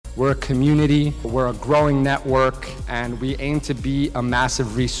We're a community, we're a growing network, and we aim to be a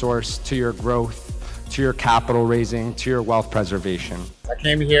massive resource to your growth, to your capital raising, to your wealth preservation. I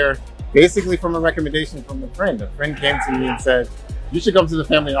came here basically from a recommendation from a friend. A friend came to me and said, you should come to the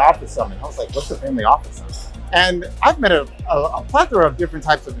Family Office Summit. I was like, what's the Family Office Summit? And I've met a plethora of different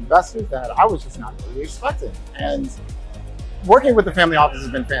types of investors that I was just not really expecting. And working with the family office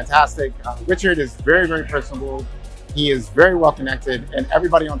has been fantastic. Richard is very, very personable. He is very well connected, and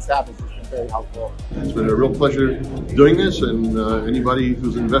everybody on staff has just been very helpful. It's been a real pleasure doing this, and anybody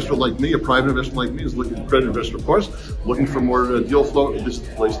who's an investor like me, a private investor like me, is looking, credit investor of course, looking for more deal flow, this is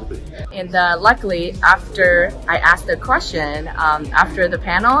the place to be. And luckily, after I asked the question, after the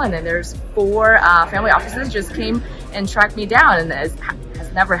panel, and then there's 4 family offices just came and tracked me down, and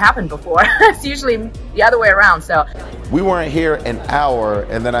has never happened before. It's usually the other way around. So we weren't here an hour,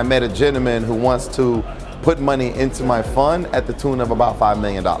 and then I met a gentleman who wants to put money into my fund at the tune of about $5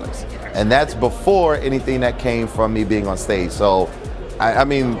 million. And that's before anything that came from me being on stage. So, I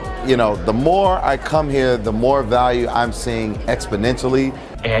mean, you know, the more I come here, the more value I'm seeing exponentially.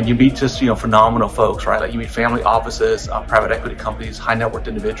 And you meet just, phenomenal folks, right? Like you meet family offices, private equity companies, high net worth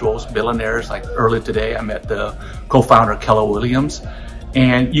individuals, billionaires. Like earlier today, I met the co-founder, Keller Williams.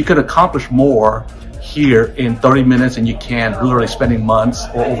 And you could accomplish more here in 30 minutes than you can literally spending months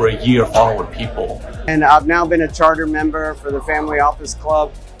or over a year following people. And I've now been a charter member for the Family Office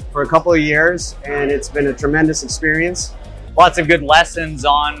Club for a couple of years, and it's been a tremendous experience. Lots of good lessons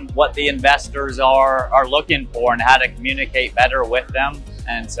on what the investors are looking for and how to communicate better with them.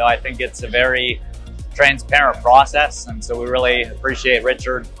 And so I think it's a very transparent process. And so we really appreciate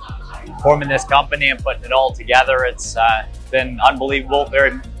Richard forming this company and putting it all together. It's been unbelievable,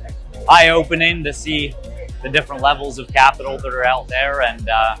 very eye-opening to see the different levels of capital that are out there,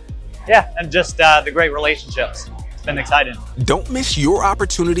 and just the great relationships. It's been exciting. Don't miss your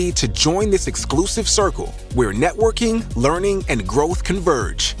opportunity to join this exclusive circle where networking, learning, and growth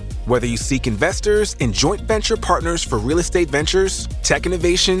converge. Whether you seek investors and joint venture partners for real estate ventures, tech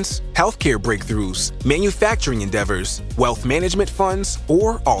innovations, healthcare breakthroughs, manufacturing endeavors, wealth management funds,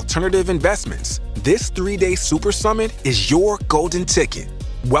 or alternative investments, this 3-day Super Summit is your golden ticket.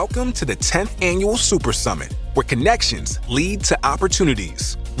 Welcome to the 10th Annual Super Summit, where connections lead to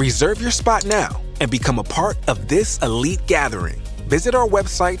opportunities. Reserve your spot now and become a part of this elite gathering. Visit our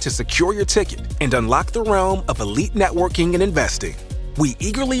website to secure your ticket and unlock the realm of elite networking and investing. We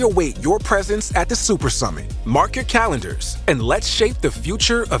eagerly await your presence at the Super Summit. Mark your calendars and let's shape the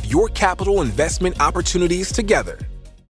future of your capital investment opportunities together.